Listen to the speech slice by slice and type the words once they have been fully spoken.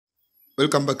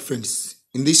Welcome back, friends.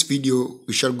 In this video,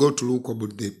 we shall go to look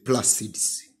about the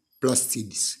plastids.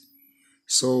 Plastids.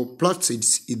 So,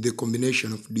 plastids is the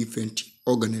combination of different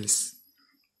organelles.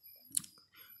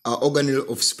 An organelle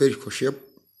of spherical shape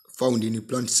found in a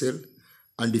plant cell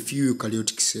and a few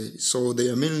eukaryotic cells. So, they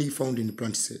are mainly found in the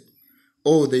plant cell.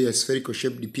 Or they are spherical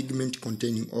shaped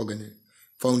pigment-containing organelle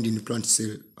found in the plant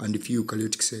cell and a few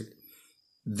eukaryotic cells.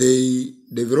 They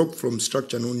develop from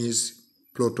structure known as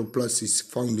protoplasts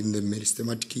found in the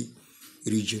meristematic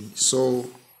region. So,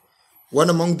 one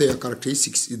among their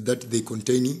characteristics is that they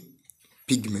contain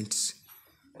pigments.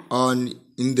 And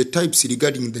in the types,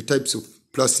 regarding the types of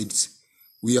plastids,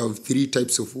 we have three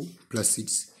types of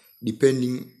plastids,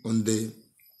 depending on the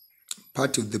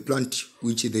part of the plant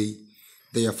which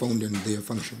they are found and their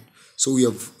function. So we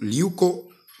have leuco,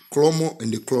 chromo,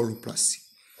 and the chloroplast.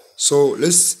 So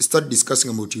let's start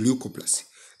discussing about leucoplasts.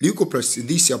 Leucoplasts,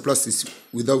 these are plastids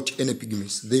without any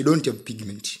pigments. They don't have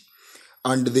pigment.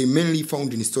 And they mainly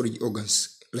found in storage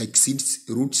organs like seeds,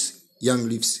 roots, young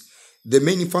leaves. The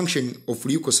main function of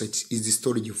leukocytes is the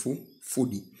storage of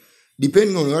food.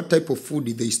 Depending on what type of food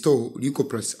they store,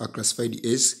 leucoplasts are classified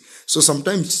as. So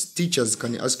sometimes teachers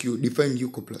can ask you, define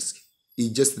leucoplast.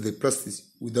 It's just the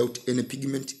plastids without any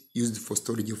pigment used for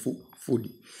storage of food.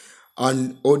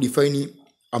 And or defining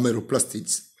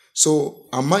amyloplastids. So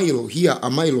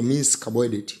amylo means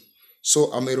carbohydrate. So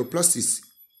amyloplastids,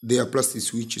 they are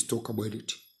plastids which store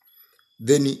carbohydrate.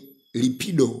 Then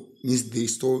lipido means they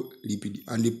store lipid,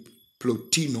 and the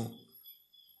proteino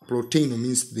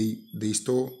means they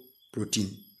store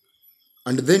protein.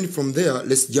 And then from there,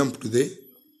 let's jump to the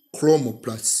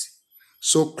chromoplasts.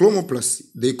 So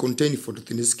chromoplasts, they contain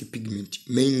photosynthetic pigment,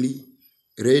 mainly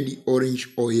red, orange,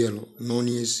 or yellow, known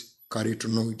as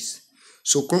carotenoids.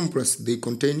 So chromoplasts, they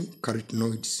contain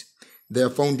carotenoids. They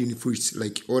are found in fruits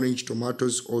like orange,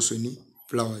 tomatoes, also in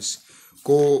flowers.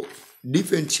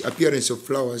 Different appearance of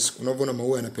flowers, unavona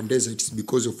maua yanapendeza, it is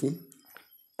because of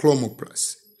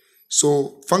chromoplasts.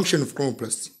 So function of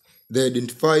chromoplasts, they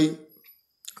identify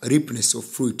ripeness of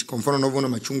fruit. Kwa mfano unavona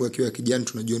machungwa yakiwa ya kijani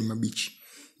tunajua ni mabichi.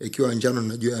 Yakiwa njano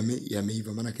tunajua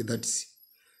yameiva, maana that's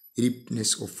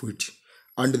ripeness of fruit.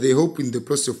 And they help in the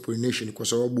process of pollination kwa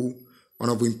sababu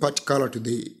wanavyo impart color to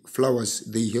the flowers,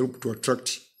 they help to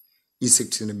attract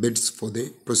insects and birds for the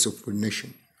process of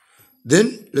pollination.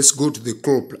 Then let's go to the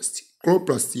chloroplast.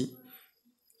 Chloroplast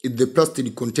is the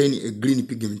plastid containing a green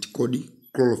pigment called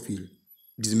chlorophyll.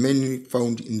 It is mainly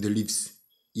found in the leaves,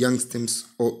 young stems,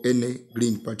 or any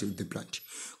green part of the plant.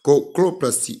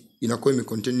 Chloroplast inakuwa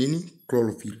imecontain nini?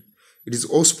 Chlorophyll. It is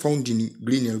also found in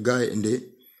green algae and the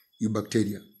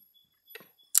eubacteria.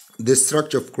 The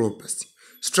structure of chloroplast.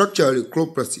 Structurally,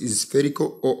 chloroplast is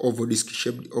spherical or oval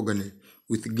disc-shaped organelle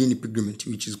with green pigment,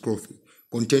 which is chlorophyll.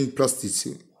 Contain plastids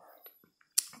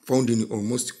found in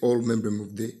almost all membranes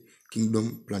of the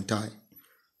kingdom Plantae,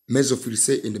 mesophyll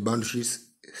cell, and the boundaries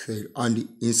cell, and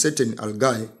in certain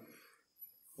algae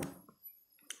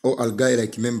or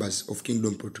algae-like members of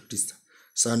kingdom Protoctista,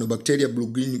 cyanobacteria,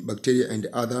 blue-green bacteria, and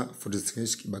other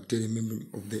photosynthetic bacteria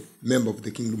member of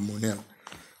the kingdom Mlelwa.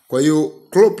 Kwa hiyo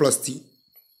chloroplast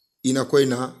inakuwa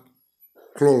ina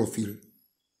chlorophyll,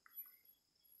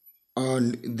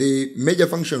 and the major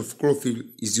function of chlorophyll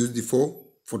is used for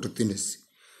photosynthesis.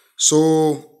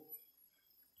 So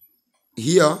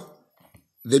here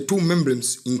the two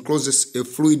membranes encloses a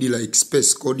fluid-like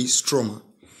space called stroma.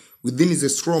 Within the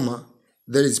stroma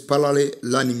there is parallel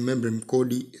lining membrane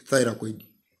called thylakoid.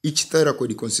 Each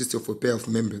thylakoid consists of a pair of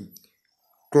membrane.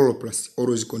 Chloroplast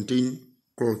always contain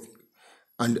chlorophyll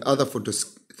and other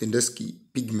photosynthetic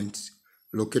pigments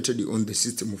located on the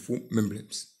system of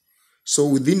membranes. So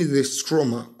within the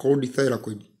stroma called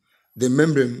thylakoid, the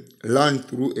membrane runs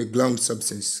through a ground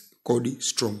substance called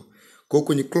stroma. Kwa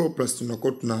kwenye chloroplast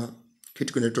tunakuwa tuna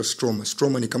kitu kinaitwa stroma.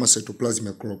 Stroma ni kama cytoplasm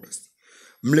ya chloroplast.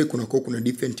 Mle kuna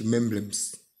different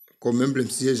membranes. Kwa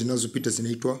membranes hizi zinazopita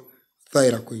zinaitwa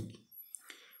thylakoid.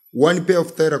 One pair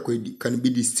of thylakoid can be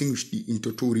distinguished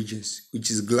into two regions,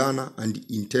 which is glanna and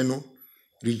interglanal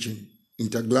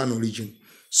region.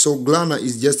 So glanna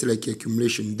is just like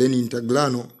accumulation. Then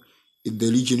interglanal is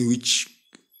the region which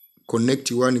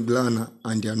connect one glanna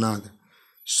and another.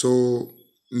 So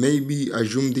maybe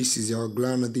assume this is our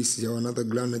glanna, this is our another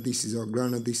glanna, this is our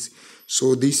glanna, this.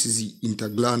 So this is the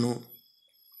interglanal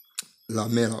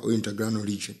lamella or interglanal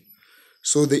region.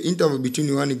 So the interval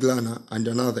between one glanna and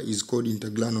another is called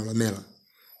interglanal lamella.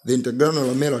 The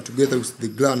interglanal lamella together with the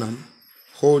glanum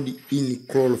hold in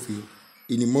chlorophyll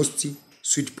in a most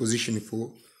sweet position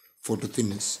for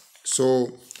photosynthesis.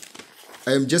 So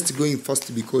I am just going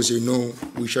fast because I know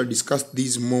we shall discuss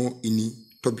this more in the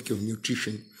topic of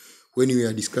nutrition when we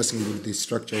are discussing about the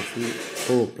structure of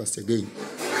chloroplast again.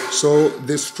 So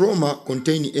the stroma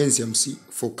contain enzymes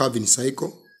for carving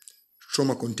cycle.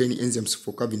 Stroma contain enzymes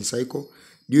for carving cycle.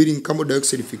 During carbon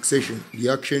dioxide fixation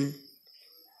reaction,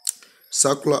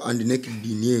 circular and naked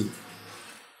DNA.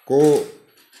 Kwa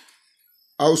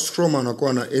au stroma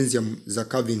anakuwa na enzyme za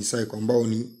carving cycle ambao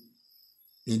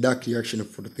ni dark reaction of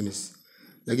photosynthesis.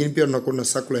 Lakini pia tunakuwa na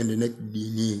circular and naked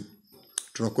DNA.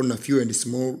 Tunakuwa na few and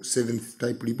small 7th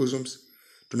type ribosomes.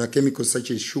 Tuna chemicals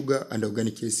such as sugar and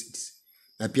organic acids.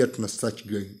 Na pia tuna starch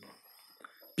grain.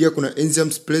 Pia kuna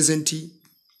enzymes present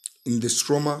in the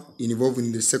stroma involved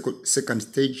in the second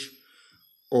stage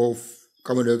of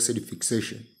carbon dioxide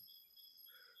fixation.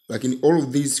 Like in all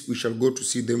of these, we shall go to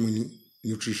see them in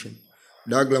nutrition.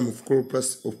 Diagram of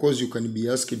chloroplast. Of course, you can be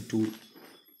asked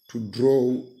to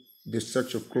draw the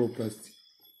structure of chloroplast,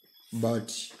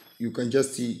 but you can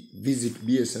just visit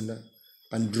BS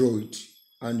and draw it.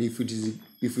 And if it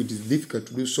is difficult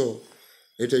to do so,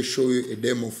 let us show you a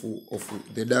demo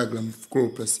of the diagram of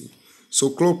chloroplast. So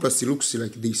chloroplast looks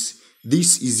like this.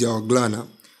 This is your glanna,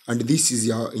 and this is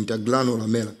your interglanal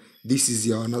lamella. This is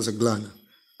your another glanna.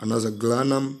 Another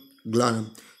glanum.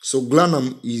 So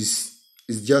glanum is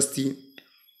just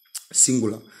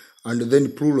singular, and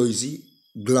then plural is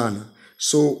glanna.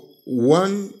 So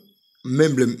one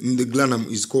membrane in the glanum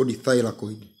is called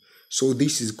thylakoid. So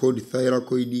this is called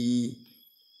thylakoid.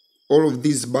 All of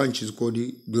these bunch is called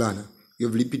glanna. You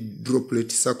have lipid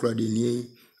droplet, circular DNA,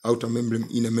 outer membrane,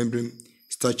 inner membrane,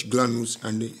 starch granules,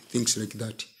 and things like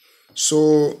that.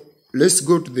 So let's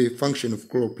go to the function of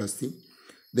chloroplast.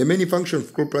 The main function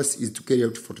of chloroplast is to carry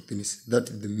out photosynthesis. That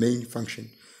is the main function,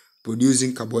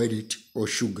 producing carbohydrate or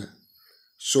sugar.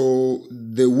 So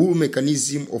the whole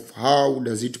mechanism of how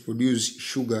does it produce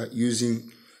sugar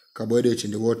using carbohydrate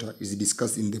and the water is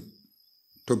discussed in the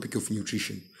topic of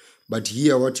nutrition. But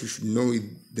here what you should know is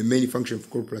the main function of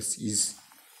chloroplast is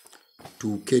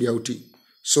to carry out it.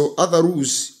 So other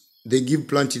rules, they give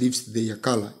plant leaves their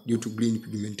color due to green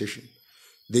pigmentation.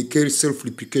 They carry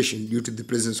self-replication due to the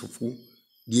presence of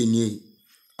DNA,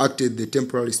 acted the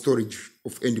temporary storage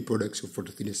of end products of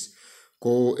photosynthesis.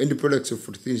 End products of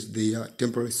photosynthesis, they are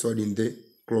temporarily stored in the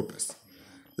chloroplast.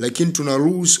 Like in tuna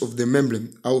rules of the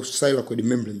membrane, or thylakoid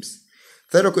membranes.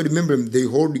 Thylakoid membrane, they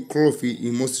hold chlorophyll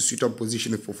in most suitable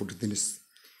position for photosynthesis.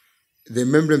 The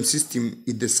membrane system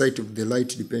is the site of the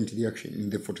light-dependent reaction in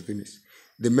the photosynthesis.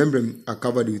 The membrane are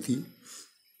covered with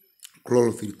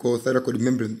chlorophyll. Thylakoid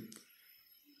membrane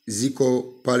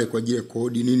ziko pale kwa ajili ya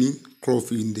kuhold nini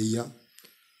chlorophyll in the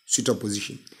suitable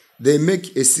position. They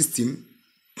make a system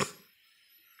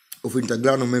of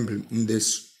interglanal membrane in the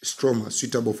stroma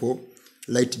suitable for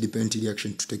light-dependent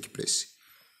reaction to take place.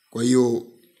 Kwa hiyo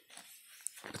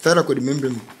thylakoid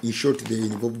membrane, in short, they are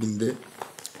involved in the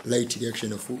light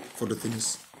reaction of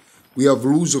photosynthesis. We have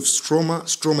rules of stroma.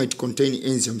 Stroma, it contains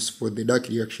enzymes for the dark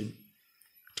reaction.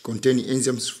 It contains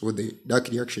enzymes for the dark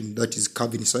reaction, that is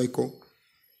carving cycle,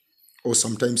 or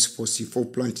sometimes for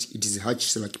C4 plant, it is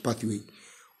Hatch-Select pathway.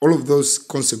 All of those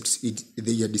concepts,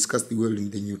 they are discussed well in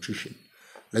the nutrition.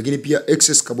 Lakini pia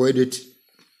excess carbohydrate,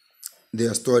 they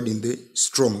are stored in the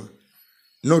stroma.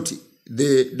 Note,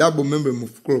 the double membrane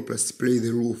of chloroplast play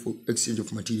the role for exchange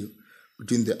of material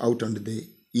between the outer and the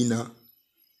inner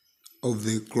of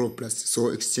the chloroplast. So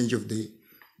exchange of the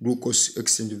glucose,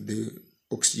 exchange of the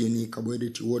oxygen,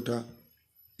 carbohydrate, water,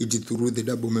 it is through the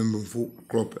double membrane for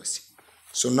chloroplast.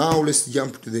 So now let's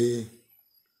jump to the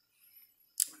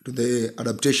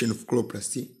adaptation of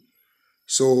chloroplast.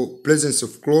 So presence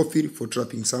of chlorophyll for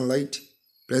trapping sunlight,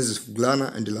 presence of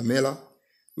glanna and lamella,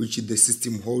 which the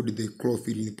system hold the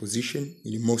chlorophyll in position,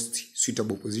 in the most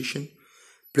suitable position.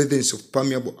 Presence of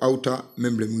permeable outer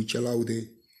membrane, which allow the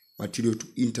material to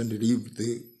enter and leave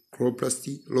the chloroplast,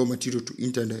 raw material to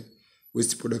enter and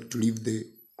waste product to leave the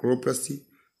chloroplast.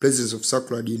 Presence of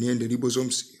circular DNA and the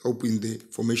ribosomes help in the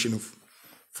formation of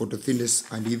photosynthesis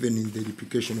and even in the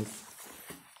replication of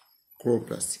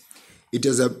chloroplast. It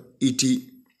has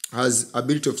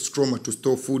ability of stroma to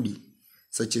store food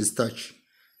such as starch.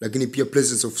 Lakini pia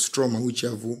presence of stroma which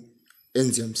have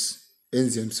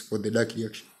enzymes for the dark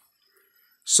reaction.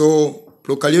 So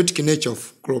prokaryotic nature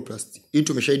of chloroplast, hii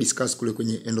tumeshai discuss kule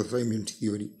kwenye endothermic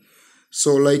theory.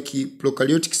 So like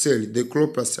prokaryotic cell, the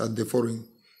chloroplast are the following.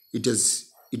 It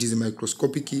is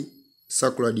microscopic,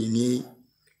 circular DNA,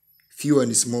 few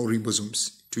and small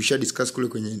ribosomes. Tusha discuss kule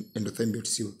kwenye endothermic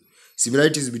theory.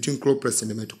 Similarities between chloroplast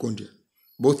and the mitochondria.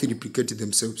 Both replicate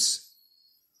themselves.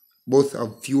 Both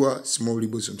have fewer small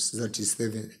ribosomes, that is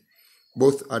 7th.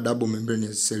 Both are double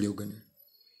membranous cell organelle.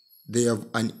 They have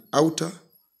an outer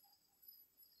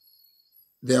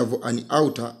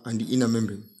and inner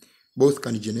membrane. Both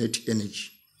can generate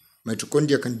energy.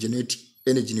 Mitochondria can generate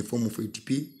energy in the form of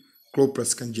ATP.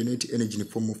 Chloroplasts can generate energy in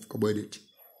the form of carbohydrate.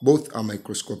 Both are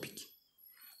microscopic.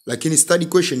 Lakini study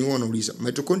question huwa wanauliza,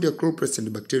 mitochondria, chloroplasts and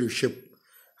bacterial shape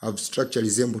have structure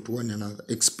resemble to one another.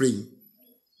 Explain.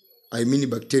 I mean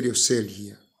bacterial cell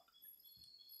here.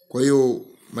 Kwa hiyo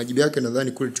majibu yake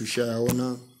nadhani kule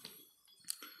tushayaona.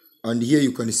 And here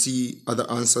you can see other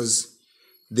answers.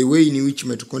 The way in which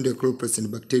mitochondria, chloroplasts and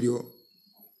bacterial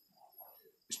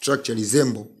structure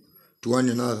resemble to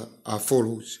one another are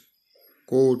follows.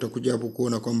 Kwa hiyo utakuja hapo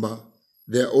kuona kwamba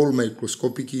they are all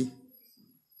microscopic.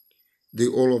 They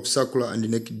all have circular and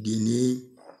naked DNA.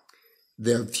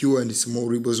 They have fewer and small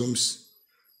ribosomes.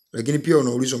 Lakini pia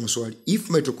unaulizwa maswali. If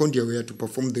mitochondria were to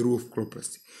perform the role of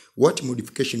chloroplast, what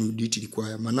modification would it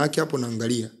require? Manake hapo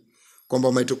naangalia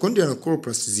kwamba mitochondria na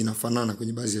chloroplast zinafanana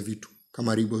kwenye baadhi ya vitu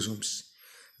kama ribosomes.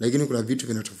 Lakini kuna vitu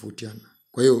vinatofautiana.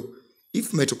 Kwa hiyo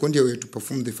if mitochondria were to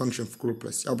perform the function of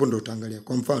chloroplast, hapo ndo utaangalia.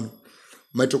 Kwa mfano,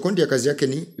 mitochondria kazi yake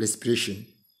ni respiration.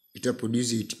 Ita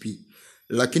produce ATP.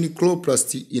 Lakini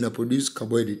chloroplast ina produce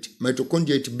carbohydrate.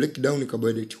 Mitochondria it break down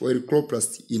carbohydrate, while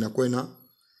chloroplast inakuwa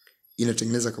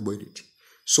inatengeneza carbohydrate.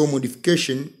 So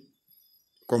modification,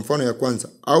 kwa mfano ya kwanza,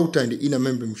 outer and inner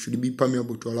membrane should be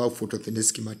permeable to allow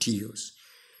photosynthetic materials,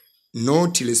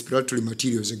 not respiratory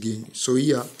materials again. So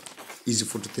here is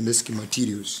photosynthetic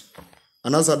materials.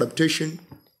 Another adaptation,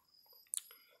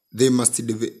 there must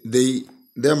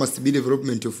be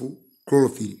development of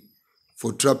chlorophyll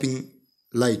for trapping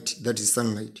light, that is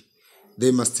sunlight.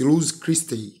 They must lose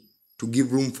cristae to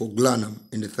give room for glanum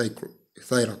and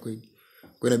thyroid.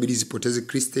 Kwa inabidi zipoteze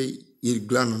cristae ili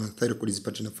glanum na thyroid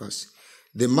zipate nafasi.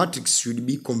 The matrix should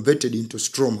be converted into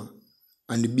stroma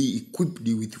and be equipped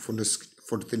with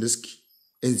photosynthetic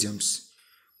enzymes.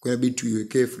 Kwa inabidi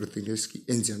tuiwekee photosynthetic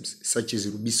enzymes such as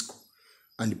rubisco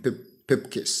and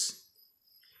pepcase.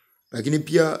 Lakini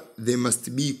pia they must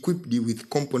be equipped with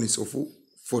components of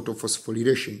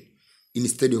photophosphorylation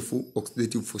instead of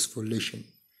oxidative phosphorylation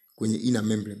kwenye inner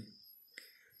membrane.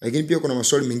 Lakini pia kuna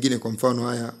maswali mengine, kwa mfano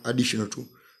haya additional to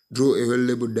draw a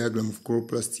well-labeled diagram of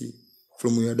chloroplast.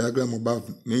 From your diagram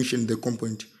above, mention the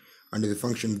component and the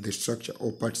function of the structure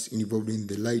or parts involved in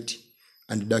the light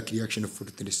and dark reaction of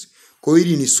photosynthesis. Kwa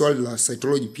hili ni swali la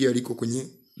cytology pia liko kwenye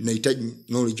inahitaji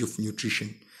knowledge of nutrition.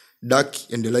 Dark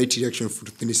and the light reaction of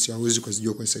photosynthesis hauwezi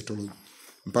kuzijua kwenye cytology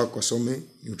mpaka kusome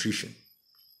nutrition.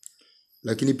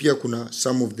 Lakini pia kuna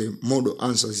some of the model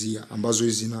answers here ambazo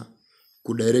hizi zina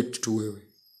kudirect tu wewe.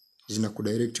 Zina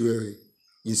kudirect wewe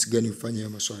jinsi gani ufanye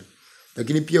maswali.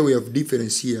 Lakini pia we have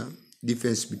difference here,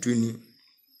 difference between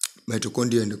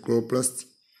mitochondria and the chloroplast.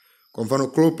 Kwa mfano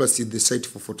chloroplast is the site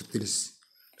for photosynthesis,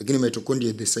 lakini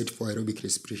mitochondria is the site for aerobic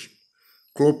respiration.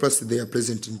 Chloroplast they are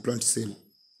present in plant cell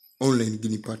only in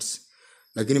guinea parts.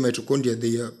 Lakini mitochondria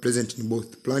they are present in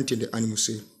both plant and animal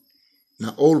cell.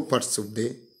 Na all parts of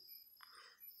the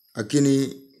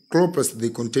lakini chloroplast they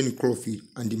contain chlorophyll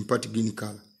and impart green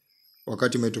color.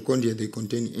 Wakati mitochondria they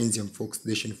contain enzyme for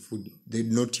oxidation of food. They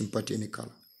do not impart any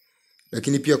color.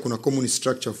 Lakini pia kuna common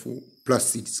structure for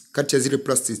plastids. Kati ya zile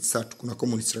plastids tatu kuna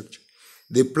common structure.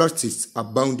 The plastids are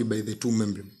bound by the two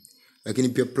membrane. Lakini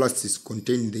pia plastids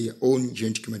contain their own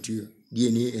genetic material,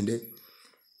 DNA and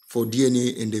for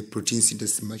DNA and the protein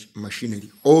synthesis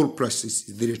machinery. All plastids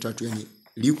zile tatu, yani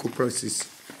leucoplastids.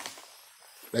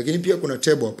 Lakini pia kuna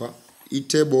table hapa. Hii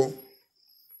table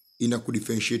ina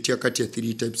kudifferentiate kati ya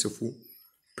 3 types of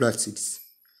plastids.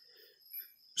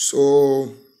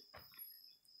 So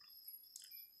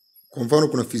kwa mfano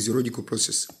kuna physiological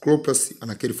process. Chloroplast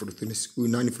ana carry photosynthesis, huyu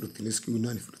nani photosynthesis, huyu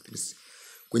nani photosynthesis.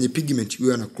 Kwenye pigment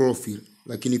huyu ana chlorophyll,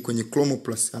 lakini kwenye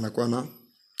chromoplast anakuwa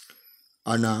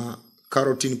ana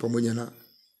carotene pamoja na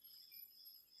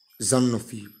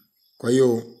xanthophyll. Kwa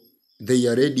hiyo they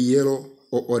are red, yellow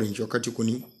or orange, wakati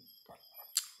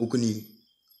huku ni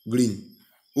green.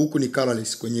 Huku ni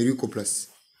colorless kwenye leucoplast.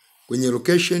 Kwenye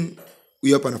location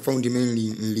huyu hapa ana found mainly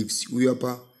in leaves. Huyu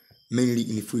hapa mainly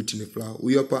in fruit and flower.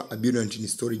 Huyu hapa abundant in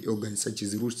storage organs such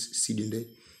as roots, seed and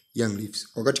young leaves.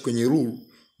 Wakati kwenye rule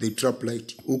they trap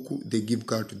light. Huku they give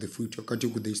color to the fruit. Wakati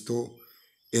huku they store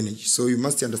energy. So you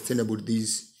must understand about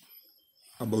these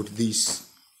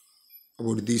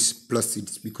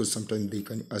plastids, because sometimes they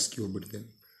can ask you about them.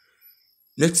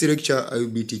 Next lecture I will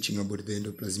be teaching about the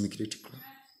endoplasmic reticulum.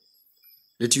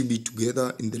 Let you be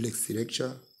together in the next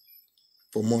lecture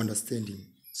for more understanding.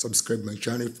 Subscribe my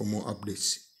channel for more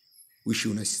updates. Wish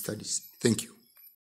you nice studies. Thank you.